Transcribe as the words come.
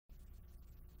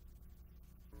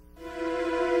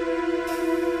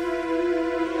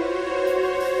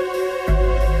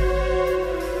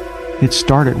It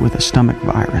started with a stomach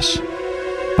virus,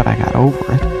 but I got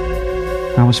over it.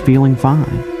 I was feeling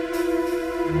fine.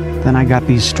 Then I got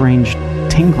these strange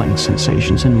tingling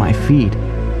sensations in my feet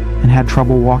and had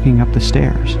trouble walking up the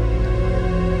stairs.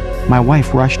 My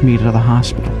wife rushed me to the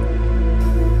hospital.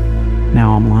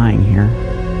 Now I'm lying here,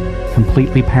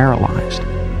 completely paralyzed.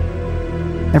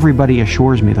 Everybody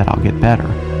assures me that I'll get better.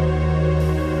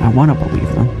 I want to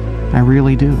believe them. I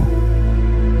really do.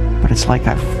 But it's like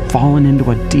I've fallen into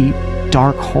a deep,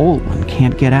 dark hole and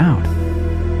can't get out.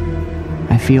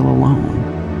 I feel alone.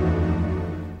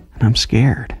 And I'm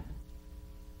scared.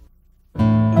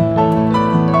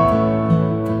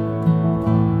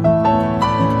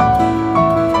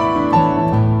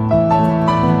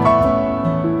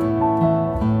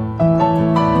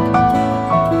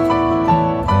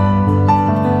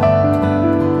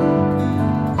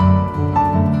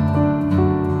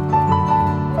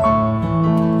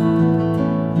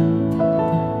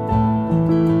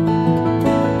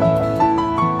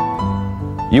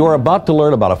 You are about to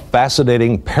learn about a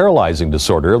fascinating, paralyzing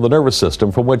disorder of the nervous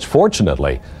system from which,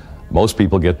 fortunately, most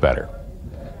people get better.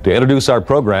 To introduce our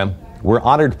program, we're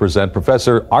honored to present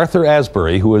Professor Arthur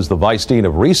Asbury, who is the Vice Dean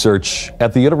of Research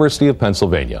at the University of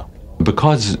Pennsylvania.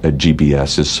 Because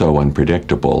GBS is so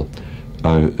unpredictable,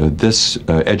 this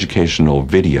educational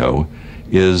video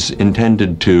is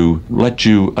intended to let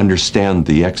you understand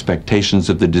the expectations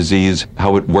of the disease,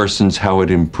 how it worsens, how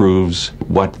it improves,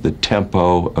 what the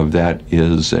tempo of that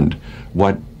is, and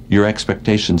what your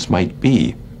expectations might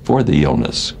be for the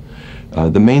illness.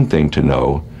 The main thing to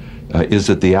know is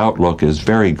that the outlook is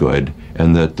very good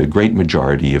and that the great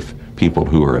majority of people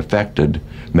who are affected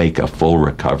make a full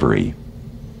recovery.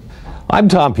 I'm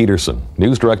Tom Peterson,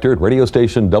 News Director at radio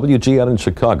station WGN in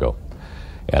Chicago.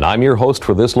 And I'm your host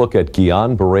for this look at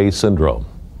Guillain-Barré Syndrome.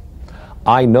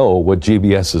 I know what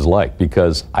GBS is like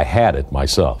because I had it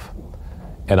myself.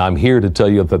 And I'm here to tell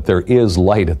you that there is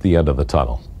light at the end of the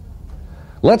tunnel.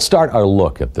 Let's start our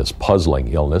look at this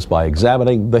puzzling illness by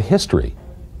examining the history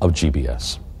of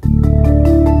GBS.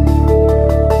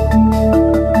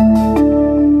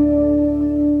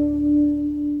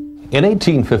 In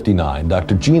 1859,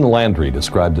 Dr. Jean Landry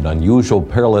described an unusual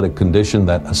paralytic condition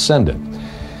that ascended,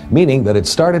 meaning that it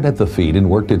started at the feet and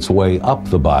worked its way up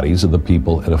the bodies of the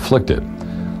people it afflicted.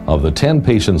 Of the 10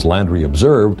 patients Landry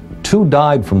observed, 2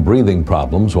 died from breathing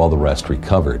problems while the rest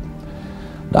recovered.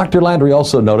 Dr. Landry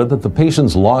also noted that the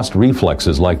patients lost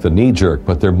reflexes like the knee jerk,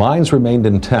 but their minds remained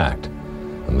intact.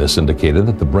 And this indicated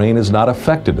that the brain is not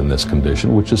affected in this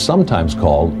condition, which is sometimes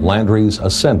called Landry's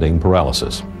ascending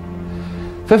paralysis.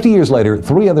 50 years later,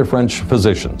 3 other French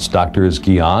physicians, Doctors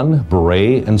Guillain,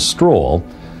 Barré, and Stroll,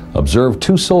 observed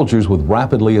 2 soldiers with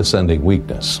rapidly ascending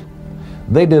weakness.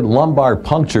 They did lumbar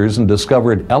punctures and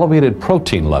discovered elevated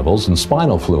protein levels in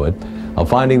spinal fluid, a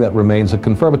finding that remains a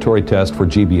confirmatory test for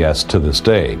GBS to this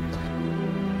day.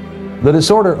 The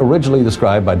disorder, originally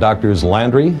described by Doctors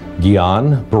Landry,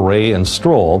 Guillain, Barré, and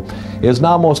Stroll, is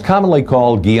now most commonly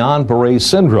called Guillain-Barré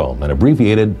Syndrome and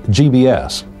abbreviated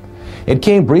GBS. It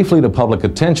came briefly to public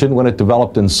attention when it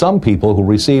developed in some people who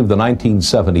received the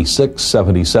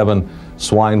 1976-77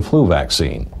 swine flu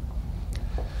vaccine.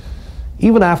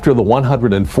 Even after the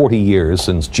 140 years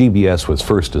since GBS was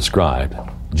first described,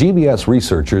 GBS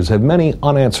researchers have many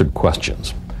unanswered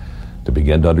questions. To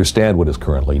begin to understand what is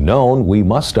currently known, we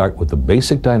must start with the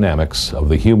basic dynamics of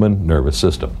the human nervous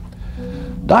system.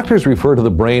 Doctors refer to the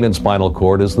brain and spinal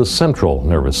cord as the central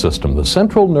nervous system. The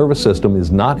central nervous system is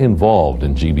not involved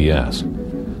in GBS.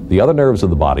 The other nerves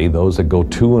of the body, those that go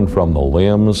to and from the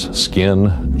limbs,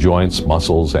 skin, joints,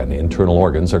 muscles, and internal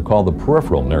organs, are called the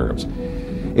peripheral nerves.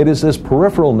 It is this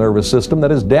peripheral nervous system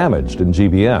that is damaged in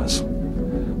GBS.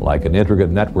 Like an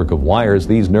intricate network of wires,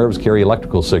 these nerves carry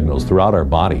electrical signals throughout our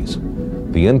bodies.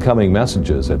 The incoming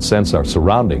messages that sense our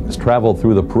surroundings travel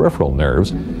through the peripheral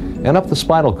nerves and up the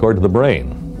spinal cord to the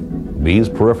brain. These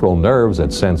peripheral nerves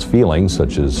that sense feelings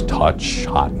such as touch,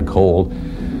 hot and cold,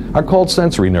 are called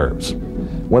sensory nerves.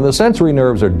 When the sensory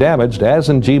nerves are damaged, as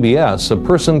in GBS, a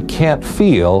person can't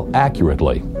feel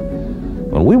accurately.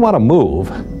 When we want to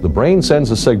move, the brain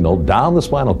sends a signal down the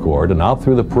spinal cord and out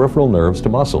through the peripheral nerves to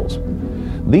muscles.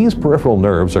 These peripheral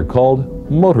nerves are called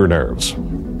motor nerves.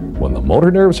 When the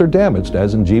motor nerves are damaged,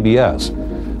 as in GBS,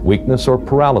 weakness or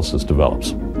paralysis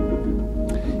develops.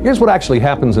 Here's what actually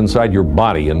happens inside your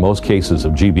body in most cases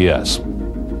of GBS.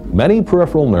 Many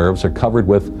peripheral nerves are covered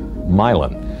with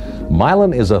myelin.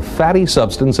 Myelin is a fatty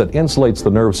substance that insulates the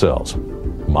nerve cells.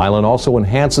 Myelin also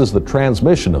enhances the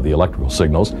transmission of the electrical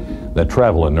signals that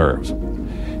travel in nerves.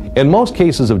 In most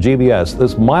cases of GBS,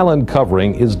 this myelin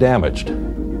covering is damaged,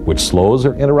 which slows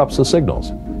or interrupts the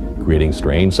signals, creating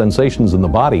strange sensations in the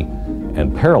body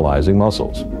and paralyzing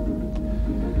muscles.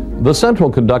 The central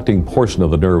conducting portion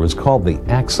of the nerve is called the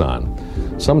axon.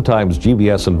 Sometimes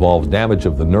GBS involves damage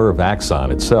of the nerve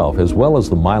axon itself as well as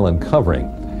the myelin covering.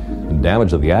 And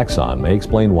damage of the axon may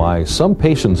explain why some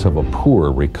patients have a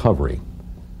poor recovery.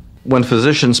 When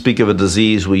physicians speak of a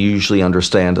disease, we usually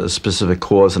understand a specific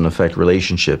cause and effect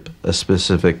relationship. A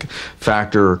specific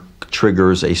factor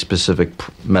triggers a specific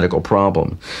medical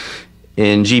problem.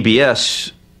 In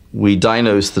GBS, we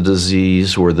diagnose the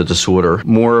disease or the disorder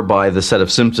more by the set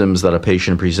of symptoms that a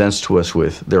patient presents to us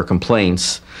with, their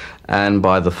complaints, and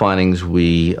by the findings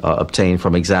we obtain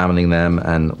from examining them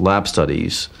and lab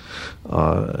studies.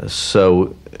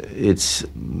 So it's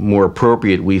more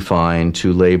appropriate, we find,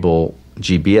 to label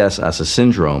GBS as a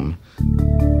syndrome.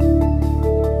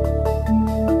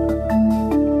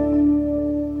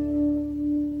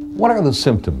 What are the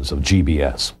symptoms of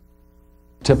GBS?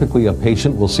 Typically, a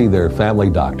patient will see their family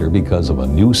doctor because of a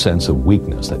new sense of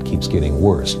weakness that keeps getting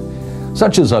worse,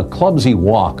 such as a clumsy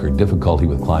walk or difficulty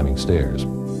with climbing stairs.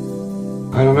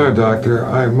 I don't know, doctor.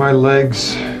 My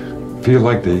legs feel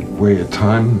like they weigh a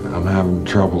ton. I'm having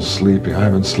trouble sleeping. I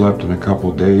haven't slept in a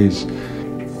couple days.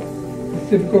 It's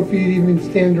difficult for you to even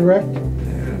stand erect?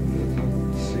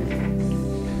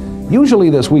 Usually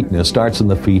this weakness starts in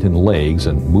the feet and legs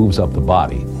and moves up the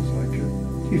body.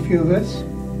 Do you feel this?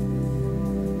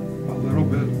 A little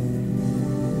bit.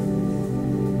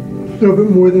 A little bit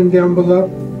more than down below?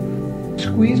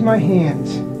 Squeeze my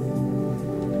hands.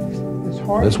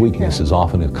 This weakness is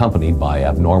often accompanied by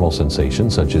abnormal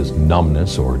sensations such as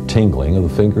numbness or tingling of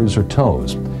the fingers or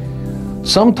toes.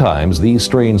 Sometimes these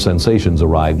strange sensations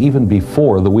arrive even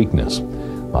before the weakness.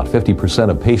 About 50%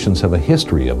 of patients have a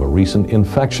history of a recent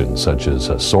infection, such as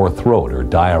a sore throat or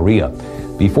diarrhea,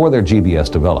 before their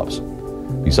GBS develops.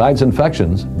 Besides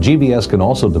infections, GBS can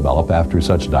also develop after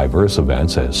such diverse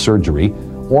events as surgery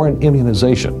or an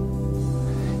immunization.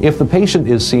 If the patient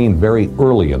is seen very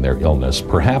early in their illness,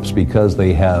 perhaps because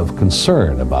they have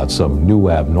concern about some new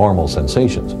abnormal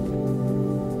sensations,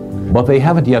 but they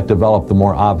haven't yet developed the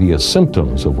more obvious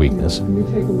symptoms of weakness,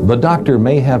 the doctor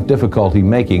may have difficulty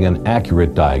making an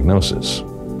accurate diagnosis.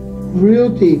 Real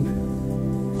deep.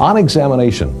 On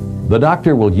examination, the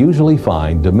doctor will usually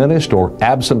find diminished or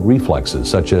absent reflexes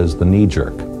such as the knee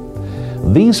jerk.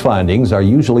 These findings are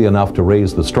usually enough to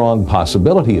raise the strong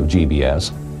possibility of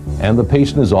GBS, and the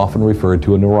patient is often referred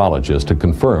to a neurologist to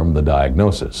confirm the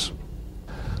diagnosis.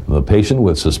 The patient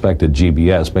with suspected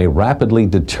GBS may rapidly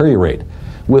deteriorate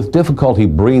with difficulty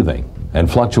breathing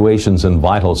and fluctuations in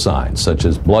vital signs such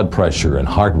as blood pressure and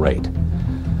heart rate.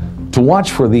 To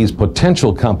watch for these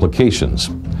potential complications,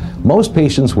 most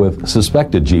patients with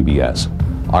suspected GBS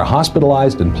are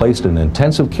hospitalized and placed in an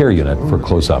intensive care unit for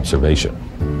close observation.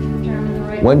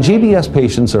 When GBS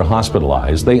patients are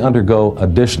hospitalized, they undergo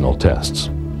additional tests.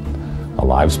 A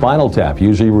live spinal tap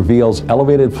usually reveals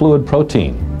elevated fluid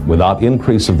protein without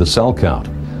increase of the cell count.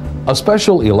 A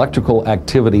special electrical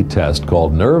activity test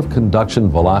called nerve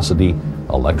conduction velocity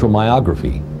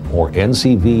electromyography, or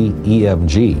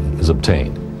NCV-EMG, is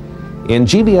obtained. In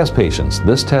GBS patients,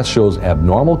 this test shows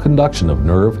abnormal conduction of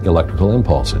nerve electrical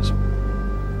impulses.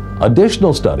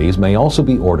 Additional studies may also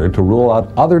be ordered to rule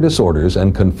out other disorders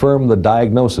and confirm the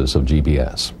diagnosis of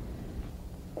GBS.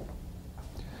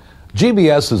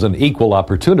 GBS is an equal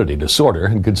opportunity disorder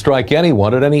and can strike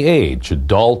anyone at any age,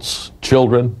 adults,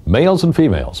 children, males and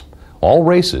females, all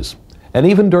races, and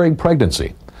even during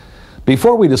pregnancy.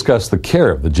 Before we discuss the care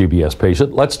of the GBS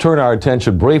patient, let's turn our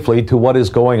attention briefly to what is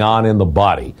going on in the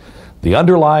body, the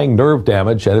underlying nerve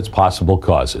damage and its possible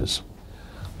causes.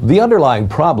 The underlying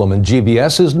problem in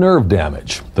GBS is nerve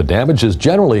damage. The damage is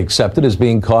generally accepted as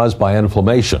being caused by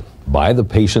inflammation, by the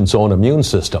patient's own immune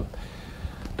system.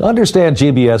 To understand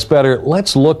GBS better,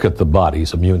 let's look at the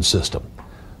body's immune system.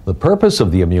 The purpose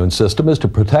of the immune system is to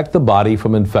protect the body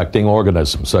from infecting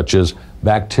organisms such as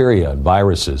bacteria and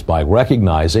viruses by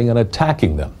recognizing and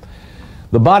attacking them.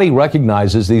 The body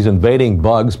recognizes these invading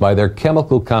bugs by their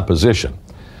chemical composition.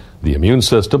 The immune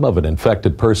system of an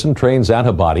infected person trains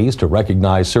antibodies to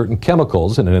recognize certain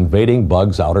chemicals in an invading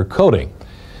bug's outer coating.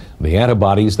 The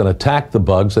antibodies then attack the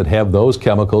bugs that have those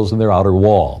chemicals in their outer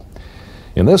wall.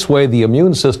 In this way, the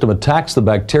immune system attacks the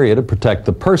bacteria to protect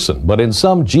the person, but in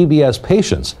some GBS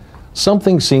patients,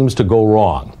 something seems to go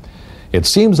wrong. It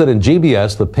seems that in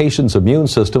GBS, the patient's immune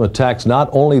system attacks not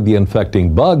only the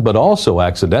infecting bug, but also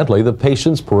accidentally the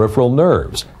patient's peripheral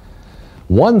nerves.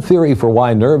 One theory for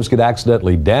why nerves get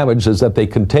accidentally damaged is that they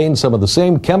contain some of the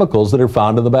same chemicals that are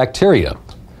found in the bacteria.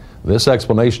 This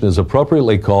explanation is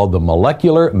appropriately called the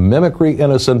molecular mimicry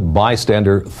innocent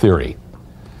bystander theory.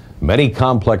 Many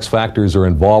complex factors are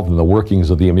involved in the workings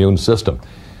of the immune system,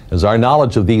 As our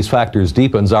knowledge of these factors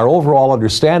deepens, our overall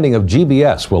understanding of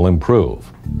GBS will improve.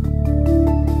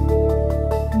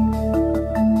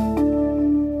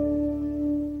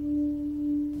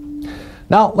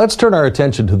 Now, let's turn our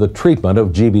attention to the treatment of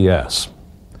GBS.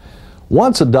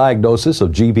 Once a diagnosis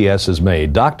of GBS is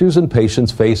made, doctors and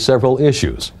patients face several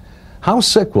issues. How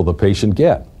sick will the patient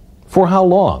get? For how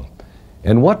long?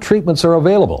 And what treatments are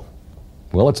available?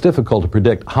 Well, it's difficult to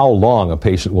predict how long a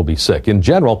patient will be sick. In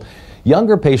general,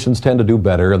 younger patients tend to do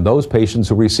better, and those patients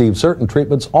who receive certain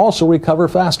treatments also recover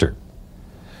faster.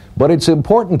 But it's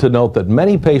important to note that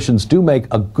many patients do make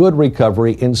a good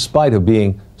recovery in spite of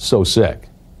being so sick.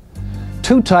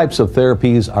 Two types of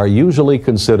therapies are usually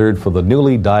considered for the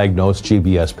newly diagnosed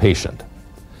GBS patient.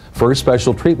 First,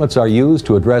 special treatments are used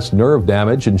to address nerve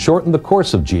damage and shorten the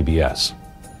course of GBS.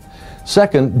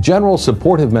 Second, general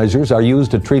supportive measures are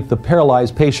used to treat the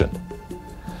paralyzed patient.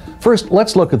 First,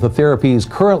 let's look at the therapies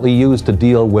currently used to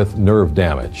deal with nerve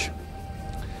damage.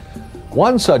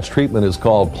 One such treatment is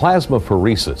called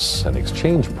plasmapheresis, an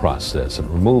exchange process that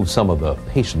removes some of the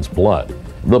patient's blood.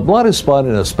 The blood is spun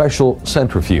in a special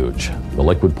centrifuge. The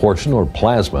liquid portion, or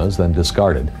plasma, is then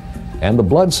discarded, and the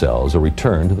blood cells are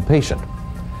returned to the patient.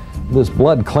 This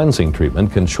blood cleansing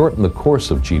treatment can shorten the course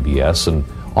of GBS and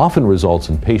often results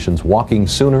in patients walking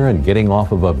sooner and getting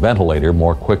off of a ventilator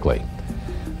more quickly.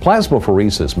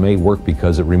 Plasmapheresis may work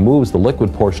because it removes the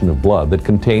liquid portion of blood that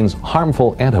contains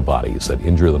harmful antibodies that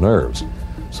injure the nerves,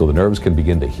 so the nerves can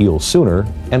begin to heal sooner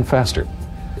and faster.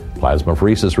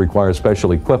 Plasmapheresis requires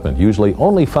special equipment, usually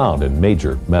only found in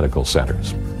major medical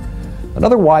centers.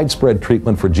 Another widespread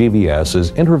treatment for GBS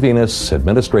is intravenous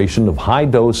administration of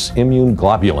high-dose immune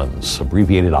globulins,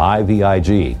 abbreviated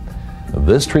IVIG.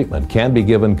 This treatment can be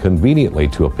given conveniently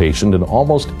to a patient in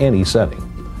almost any setting.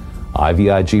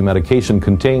 IVIG medication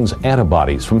contains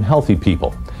antibodies from healthy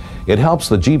people. It helps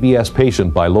the GBS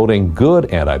patient by loading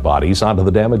good antibodies onto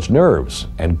the damaged nerves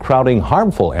and crowding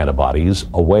harmful antibodies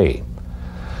away.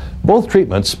 Both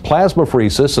treatments,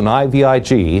 plasmapheresis and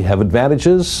IVIG, have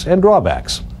advantages and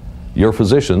drawbacks. Your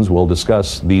physicians will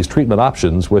discuss these treatment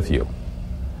options with you.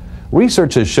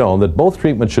 Research has shown that both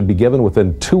treatments should be given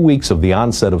within 2 weeks of the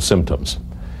onset of symptoms.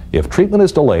 If treatment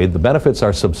is delayed, the benefits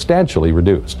are substantially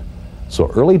reduced. So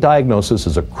early diagnosis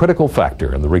is a critical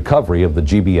factor in the recovery of the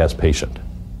GBS patient.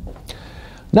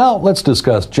 Now let's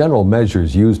discuss general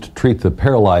measures used to treat the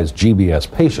paralyzed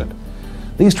GBS patient.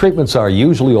 These treatments are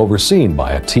usually overseen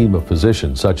by a team of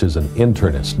physicians such as an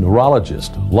internist,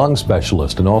 neurologist, lung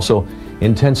specialist, and also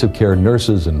intensive care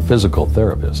nurses and physical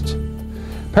therapists.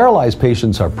 Paralyzed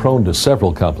patients are prone to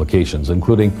several complications,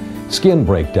 including skin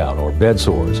breakdown or bed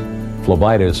sores,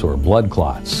 phlebitis or blood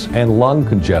clots, and lung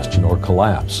congestion or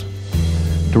collapse.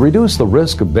 To reduce the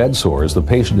risk of bed sores, the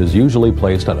patient is usually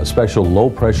placed on a special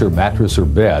low-pressure mattress or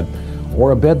bed,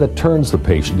 or a bed that turns the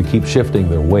patient to keep shifting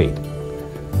their weight.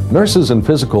 Nurses and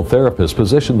physical therapists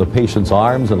position the patient's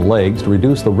arms and legs to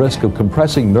reduce the risk of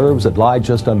compressing nerves that lie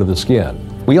just under the skin.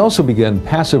 We also begin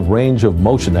passive range of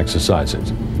motion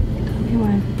exercises.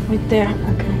 Right there,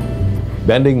 okay.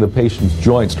 Bending the patient's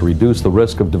joints to reduce the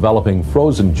risk of developing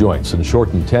frozen joints and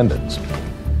shortened tendons.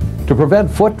 To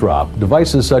prevent foot drop,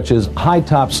 devices such as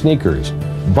high-top sneakers,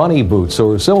 bunny boots,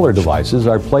 or similar devices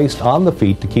are placed on the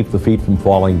feet to keep the feet from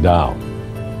falling down.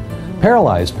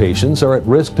 Paralyzed patients are at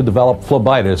risk to develop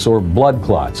phlebitis or blood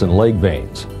clots in leg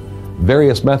veins.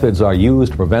 Various methods are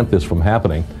used to prevent this from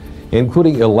happening,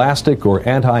 including elastic or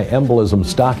anti-embolism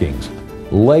stockings,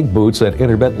 leg boots that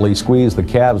intermittently squeeze the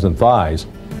calves and thighs,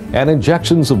 and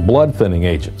injections of blood-thinning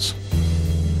agents.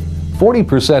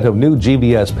 40% of new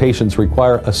GBS patients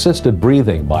require assisted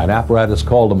breathing by an apparatus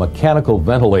called a mechanical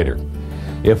ventilator.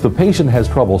 If the patient has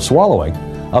trouble swallowing,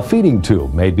 a feeding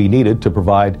tube may be needed to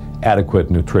provide adequate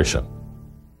nutrition.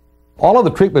 All of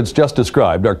the treatments just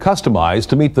described are customized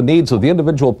to meet the needs of the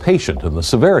individual patient and the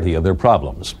severity of their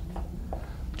problems.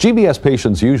 GBS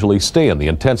patients usually stay in the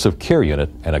intensive care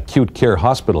unit and acute care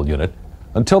hospital unit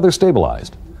until they're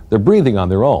stabilized. They're breathing on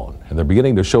their own, and they're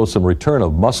beginning to show some return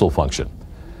of muscle function.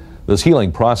 This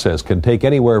healing process can take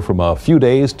anywhere from a few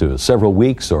days to several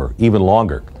weeks or even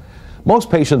longer. Most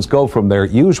patients go from their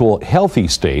usual healthy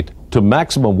state to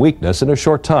maximum weakness in a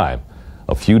short time,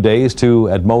 a few days to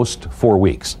at most 4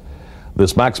 weeks.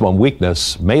 This maximum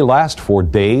weakness may last for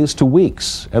days to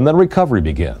weeks, and then recovery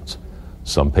begins.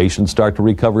 Some patients start to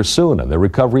recover soon, and their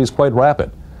recovery is quite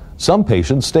rapid. Some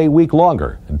patients stay weak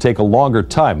longer and take a longer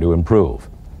time to improve.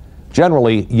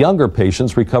 Generally, younger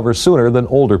patients recover sooner than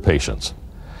older patients.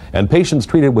 And patients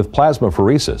treated with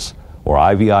plasmapheresis, or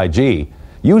IVIG,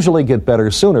 usually get better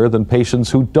sooner than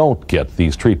patients who don't get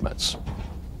these treatments.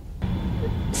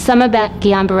 Some about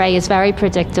Guillain-Barré is very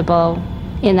predictable.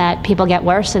 in that people get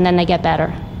worse and then they get better.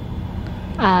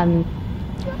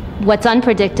 What's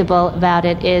unpredictable about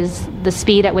it is the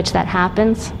speed at which that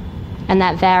happens, and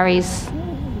that varies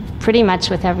pretty much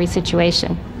with every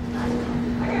situation.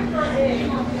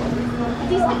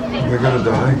 We're gonna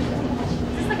die.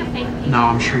 No,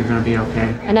 I'm sure you're going to be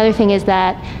okay. Another thing is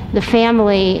that the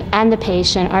family and the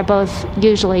patient are both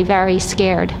usually very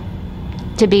scared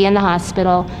to be in the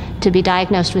hospital, to be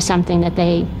diagnosed with something that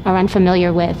they are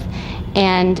unfamiliar with.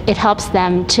 And it helps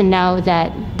them to know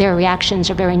that their reactions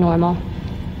are very normal,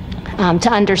 to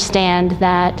understand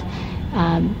that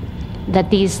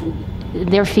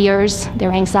their fears,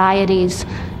 their anxieties,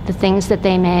 the things that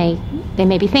they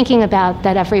may be thinking about,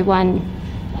 that everyone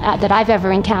that I've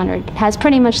ever encountered has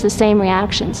pretty much the same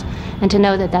reactions, and to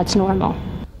know that that's normal.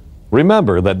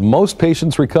 Remember that most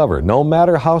patients recover no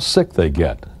matter how sick they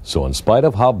get. So in spite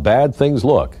of how bad things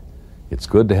look, it's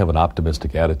good to have an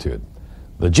optimistic attitude.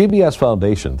 The GBS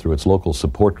Foundation, through its local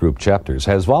support group chapters,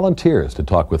 has volunteers to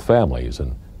talk with families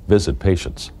and visit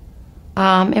patients.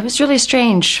 It was really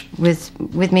strange with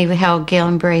me how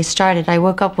Guillain-Barré started. I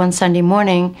woke up one Sunday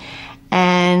morning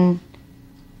and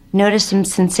noticed some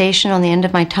sensation on the end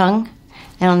of my tongue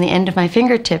and on the end of my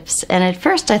fingertips. And at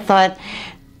first I thought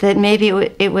that maybe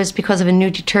it was because of a new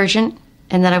detergent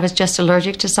and that I was just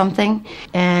allergic to something.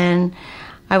 And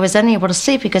I was unable to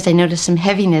sleep because I noticed some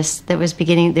heaviness they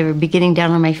were beginning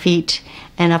down on my feet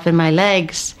and up in my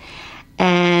legs.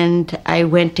 And I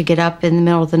went to get up in the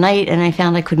middle of the night and I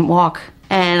found I couldn't walk.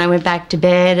 And I went back to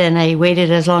bed and I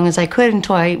waited as long as I could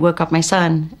until I woke up my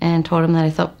son and told him that I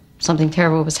thought something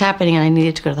terrible was happening and I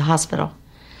needed to go to the hospital.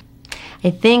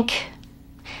 I think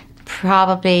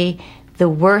probably the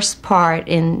worst part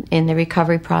in the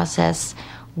recovery process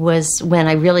was when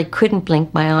I really couldn't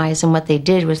blink my eyes, and what they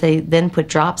did was they then put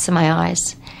drops in my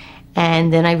eyes,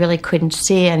 and then I really couldn't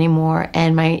see anymore,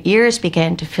 and my ears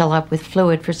began to fill up with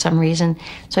fluid for some reason,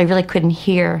 so I really couldn't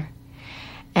hear.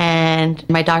 And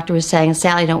my doctor was saying,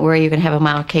 Sally, don't worry, you're going to have a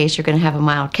mild case, you're going to have a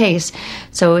mild case.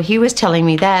 So he was telling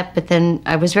me that, but then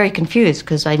I was very confused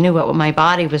because I knew what my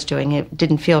body was doing. It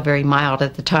didn't feel very mild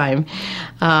at the time.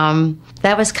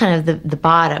 That was kind of the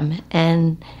bottom.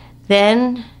 And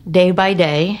then, day by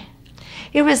day,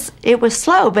 it was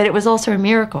slow, but it was also a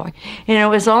miracle. You know,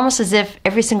 it was almost as if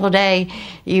every single day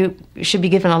you should be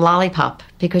given a lollipop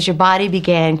because your body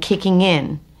began kicking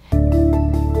in.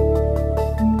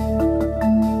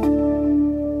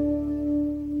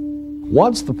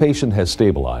 Once the patient has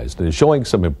stabilized and is showing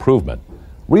some improvement,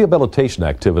 rehabilitation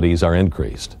activities are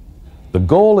increased. The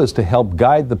goal is to help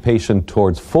guide the patient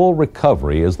towards full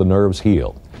recovery as the nerves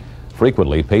heal.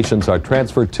 Frequently, patients are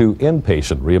transferred to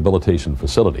inpatient rehabilitation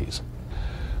facilities.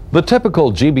 The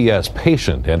typical GBS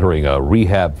patient entering a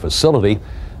rehab facility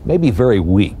may be very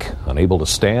weak, unable to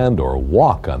stand or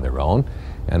walk on their own,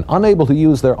 and unable to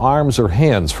use their arms or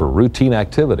hands for routine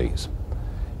activities.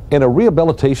 In a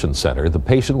rehabilitation center, the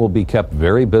patient will be kept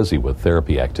very busy with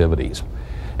therapy activities,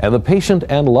 and the patient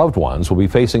and loved ones will be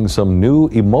facing some new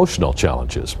emotional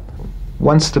challenges.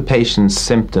 Once the patient's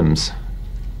symptoms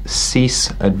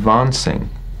cease advancing,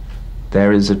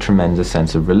 there is a tremendous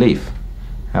sense of relief.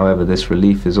 However, this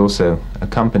relief is also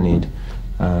accompanied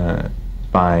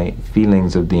by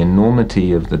feelings of the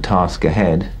enormity of the task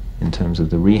ahead in terms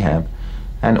of the rehab,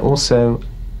 and also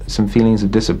some feelings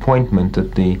of disappointment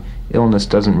that the illness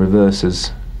doesn't reverse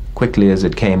as quickly as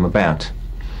it came about.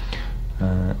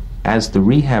 As the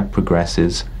rehab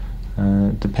progresses,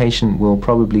 the patient will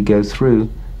probably go through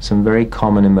some very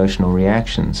common emotional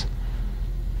reactions.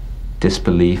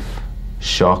 Disbelief,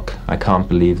 shock, I can't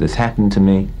believe this happened to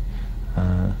me,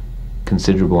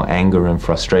 considerable anger and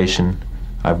frustration,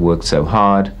 I've worked so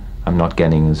hard, I'm not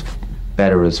getting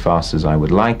better as fast as I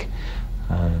would like,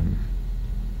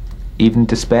 even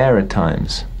despair at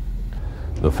times.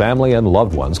 The family and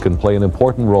loved ones can play an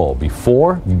important role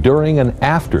before, during, and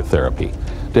after therapy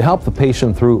to help the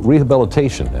patient through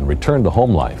rehabilitation and return to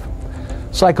home life.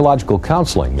 Psychological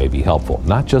counseling may be helpful,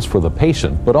 not just for the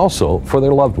patient, but also for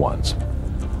their loved ones.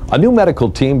 A new medical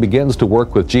team begins to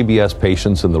work with GBS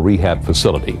patients in the rehab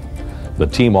facility. The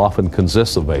team often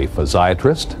consists of a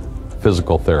physiatrist,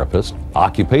 physical therapist,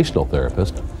 occupational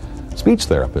therapist, speech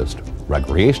therapist,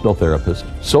 recreational therapist,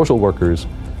 social workers,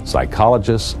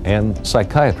 psychologists, and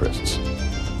psychiatrists.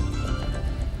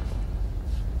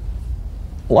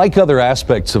 Like other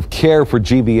aspects of care for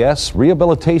GBS,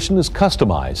 rehabilitation is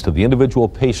customized to the individual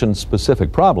patient's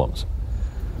specific problems.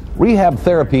 Rehab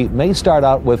therapy may start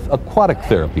out with aquatic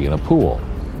therapy in a pool.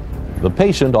 The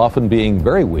patient, often being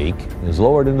very weak, is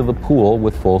lowered into the pool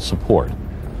with full support.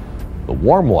 The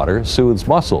warm water soothes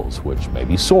muscles, which may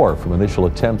be sore from initial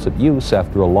attempts at use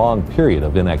after a long period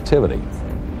of inactivity.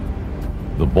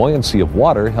 The buoyancy of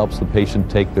water helps the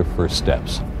patient take their first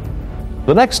steps.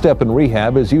 The next step in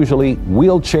rehab is usually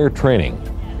wheelchair training.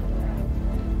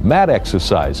 Mat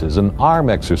exercises and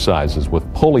arm exercises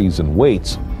with pulleys and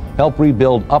weights help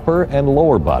rebuild upper and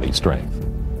lower body strength.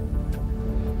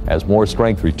 As more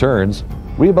strength returns,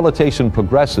 rehabilitation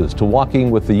progresses to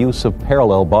walking with the use of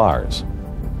parallel bars.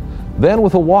 Then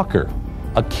with a walker,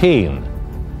 a cane,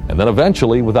 and then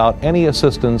eventually without any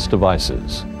assistance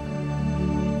devices.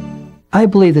 I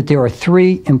believe that there are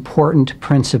three important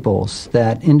principles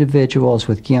that individuals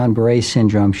with Guillain-Barré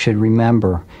syndrome should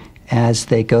remember as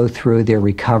they go through their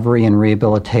recovery and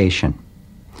rehabilitation.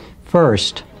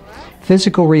 First,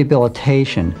 physical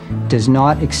rehabilitation does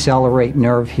not accelerate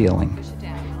nerve healing.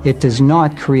 It does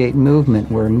not create movement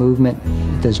where movement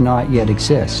does not yet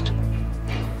exist.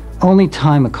 Only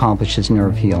time accomplishes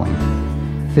nerve healing.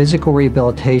 Physical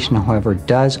rehabilitation, however,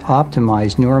 does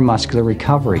optimize neuromuscular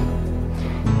recovery.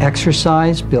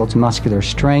 Exercise builds muscular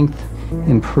strength,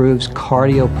 improves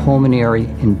cardiopulmonary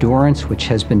endurance, which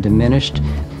has been diminished.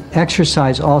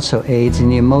 Exercise also aids in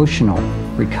the emotional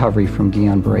recovery from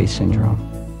Guillain-Barré syndrome.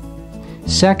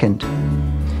 Second,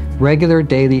 regular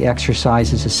daily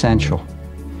exercise is essential.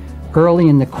 Early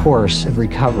in the course of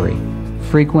recovery,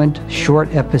 frequent,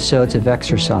 short episodes of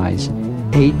exercise,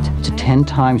 8 to 10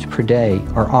 times per day,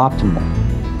 are optimal.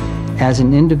 As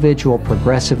an individual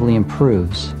progressively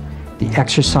improves, the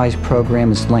exercise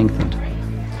program is lengthened.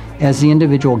 As the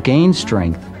individual gains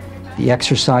strength, the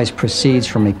exercise proceeds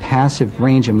from a passive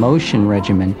range of motion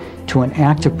regimen to an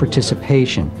active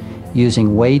participation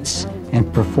using weights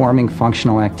and performing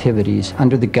functional activities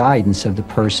under the guidance of the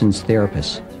person's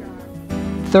therapist.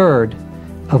 Third,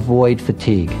 avoid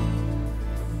fatigue.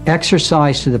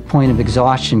 Exercise to the point of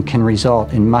exhaustion can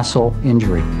result in muscle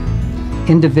injury.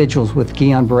 Individuals with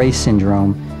Guillain-Barré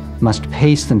syndrome must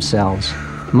pace themselves,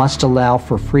 must allow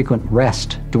for frequent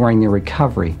rest during their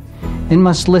recovery, and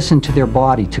must listen to their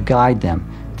body to guide them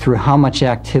through how much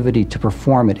activity to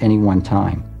perform at any one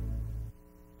time.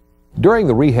 During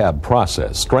the rehab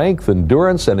process, strength,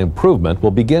 endurance, and improvement will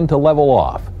begin to level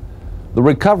off. The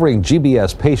recovering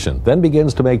GBS patient then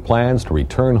begins to make plans to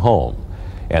return home,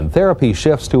 and therapy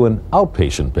shifts to an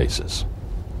outpatient basis.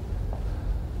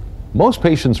 Most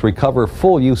patients recover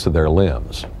full use of their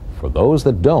limbs. For those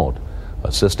that don't,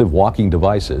 assistive walking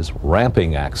devices,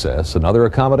 ramping access, and other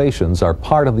accommodations are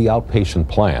part of the outpatient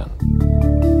plan.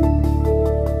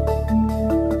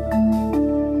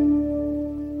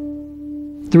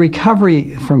 The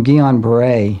recovery from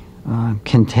Guillain-Barré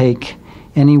can take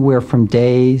anywhere from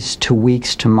days to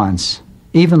weeks to months,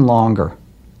 even longer.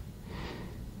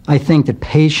 I think that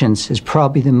patience is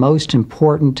probably the most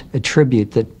important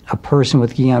attribute that a person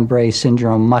with Guillain-Barré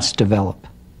syndrome must develop.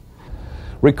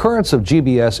 Recurrence of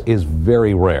GBS is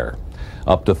very rare.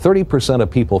 Up to 30%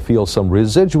 of people feel some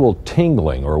residual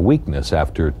tingling or weakness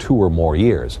after 2 or more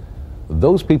years.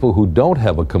 Those people who don't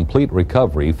have a complete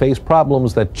recovery face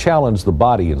problems that challenge the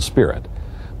body and spirit.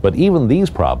 But even these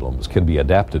problems can be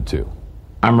adapted to.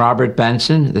 I'm Robert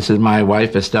Benson. This is my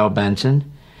wife, Estelle Benson.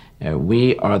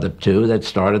 We are the two that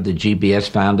started the GBS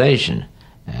Foundation.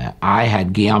 I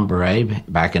had Guillain-Barré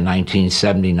back in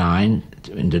 1979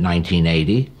 into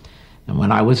 1980. And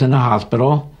when I was in the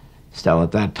hospital, Estelle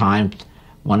at that time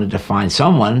wanted to find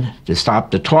someone to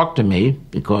stop to talk to me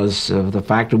because of the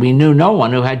fact that we knew no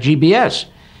one who had GBS.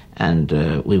 And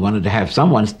we wanted to have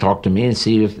someone talk to me and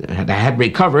see if I had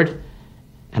recovered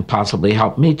and possibly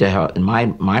help me to help in my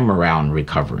morale in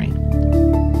recovering.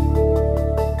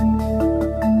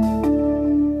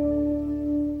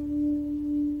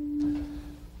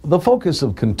 The focus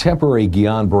of contemporary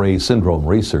Guillain-Barré syndrome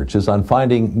research is on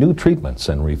finding new treatments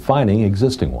and refining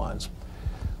existing ones.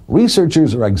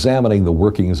 Researchers are examining the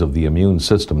workings of the immune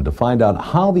system to find out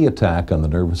how the attack on the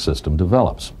nervous system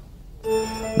develops.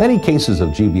 Many cases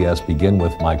of GBS begin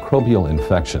with microbial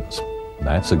infections.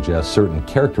 That suggests certain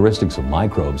characteristics of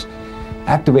microbes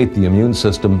activate the immune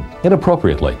system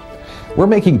inappropriately. We're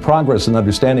making progress in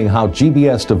understanding how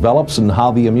GBS develops and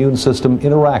how the immune system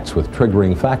interacts with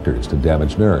triggering factors to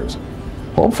damage nerves.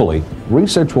 Hopefully,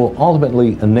 research will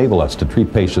ultimately enable us to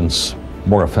treat patients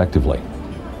more effectively.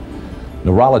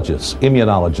 Neurologists,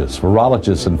 immunologists,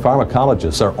 virologists, and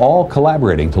pharmacologists are all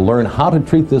collaborating to learn how to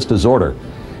treat this disorder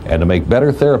and to make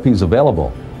better therapies available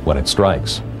when it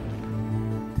strikes.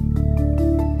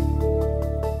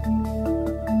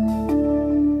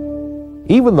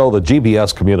 Even though the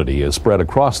GBS community is spread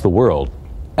across the world,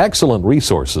 excellent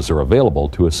resources are available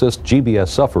to assist GBS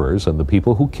sufferers and the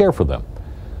people who care for them.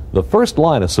 The first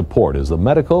line of support is the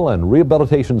medical and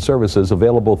rehabilitation services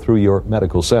available through your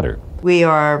medical center. We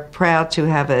are proud to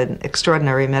have an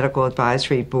extraordinary medical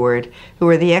advisory board who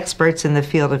are the experts in the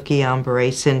field of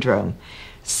Guillain-Barré syndrome,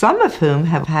 some of whom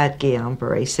have had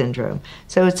Guillain-Barré syndrome.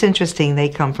 So it's interesting, they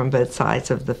come from both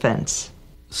sides of the fence.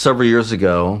 Several years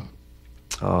ago,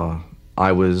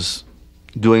 I was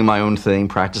doing my own thing,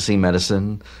 practicing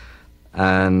medicine,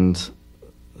 and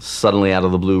suddenly out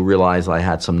of the blue realized I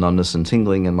had some numbness and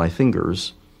tingling in my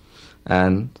fingers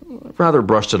and rather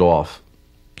brushed it off.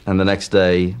 And the next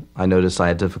day I noticed I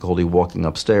had difficulty walking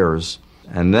upstairs,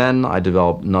 and then I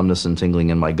developed numbness and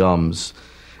tingling in my gums,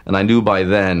 and I knew by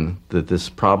then that this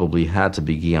probably had to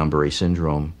be Guillain-Barré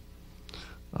syndrome.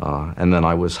 And then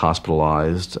I was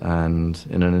hospitalized and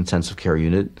in an intensive care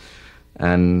unit,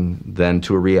 and then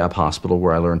to a rehab hospital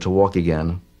where I learned to walk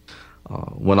again.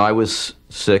 When I was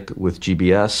sick with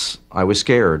GBS, I was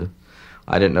scared.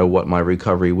 I didn't know what my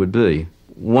recovery would be.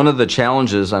 One of the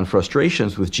challenges and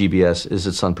frustrations with GBS is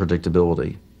its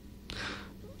unpredictability.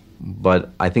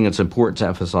 But I think it's important to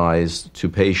emphasize to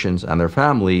patients and their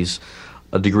families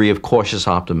a degree of cautious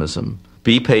optimism.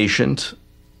 Be patient,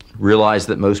 realize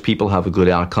that most people have a good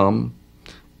outcome.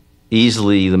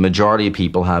 Easily, the majority of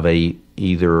people have a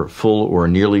either full or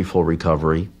nearly full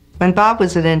recovery. When Bob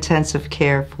was in intensive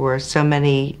care for so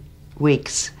many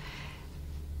weeks,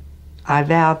 I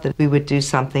vowed that we would do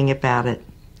something about it.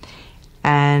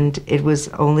 And it was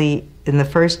only in the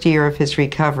first year of his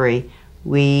recovery,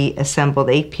 we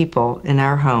assembled 8 people in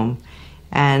our home.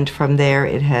 And from there,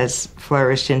 it has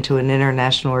flourished into an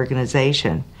international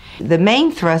organization. The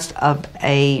main thrust of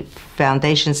a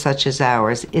foundation such as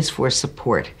ours is for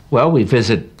support. Well, we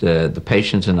visit the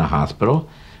patients in the hospital.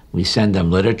 We send them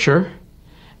literature.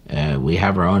 We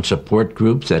have our own support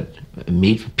groups that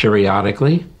meet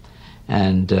periodically.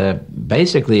 And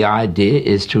basically the idea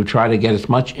is to try to get as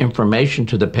much information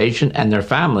to the patient and their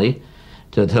family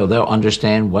until they'll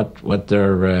understand what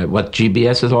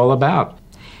GBS is all about.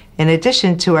 In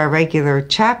addition to our regular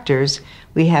chapters,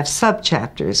 we have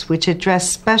sub-chapters which address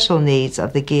special needs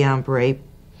of the Guillain-Barré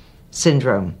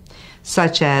syndrome,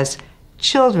 such as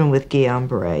children with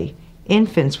Guillain-Barré,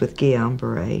 infants with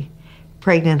Guillain-Barré,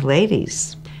 pregnant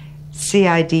ladies,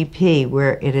 CIDP,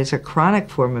 where it is a chronic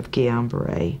form of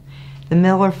Guillain-Barré, the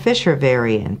Miller-Fisher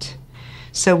variant.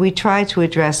 So we try to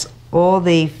address all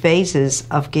the phases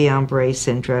of Guillain-Barré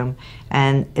syndrome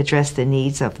and address the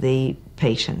needs of the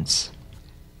patients.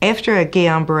 After a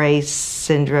Guillain-Barré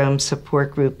syndrome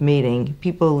support group meeting,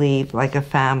 people leave like a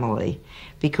family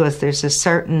because there's a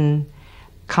certain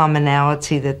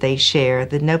commonality that they share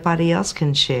that nobody else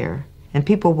can share. And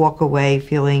people walk away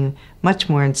feeling much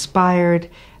more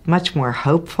inspired, much more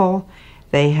hopeful.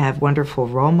 They have wonderful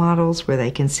role models where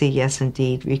they can see, yes,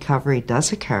 indeed, recovery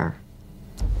does occur.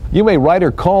 You may write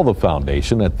or call the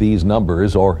foundation at these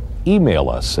numbers or email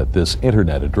us at this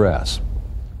internet address.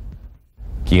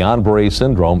 Guillain-Barré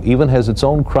syndrome even has its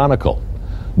own chronicle.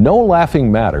 No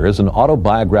Laughing Matter is an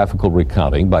autobiographical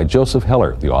recounting by Joseph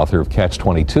Heller, the author of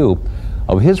Catch-22,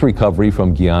 of his recovery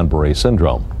from Guillain-Barré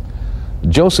syndrome.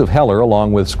 Joseph Heller,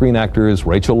 along with screen actors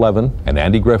Rachel Levin and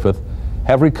Andy Griffith,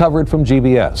 have recovered from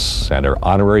GBS and are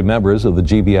honorary members of the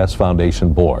GBS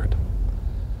Foundation Board.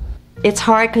 It's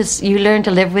hard because you learn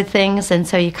to live with things, and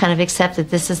so you kind of accept that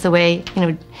this is the way,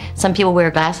 some people wear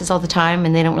glasses all the time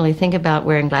and they don't really think about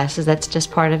wearing glasses. That's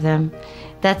just part of them.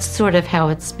 That's sort of how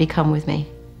it's become with me.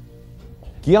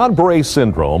 Guillain-Barré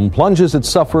syndrome plunges its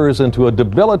sufferers into a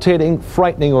debilitating,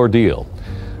 frightening ordeal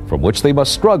from which they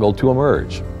must struggle to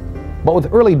emerge. But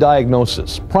with early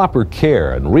diagnosis, proper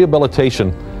care, and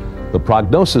rehabilitation, the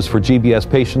prognosis for GBS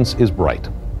patients is bright.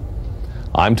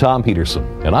 I'm Tom Peterson,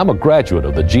 and I'm a graduate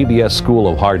of the GBS School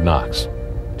of Hard Knocks.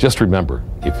 Just remember,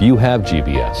 if you have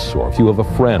GBS, or if you have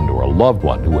a friend or a loved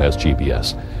one who has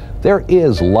GBS, there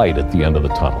is light at the end of the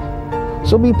tunnel.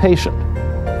 So be patient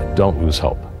and don't lose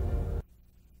hope.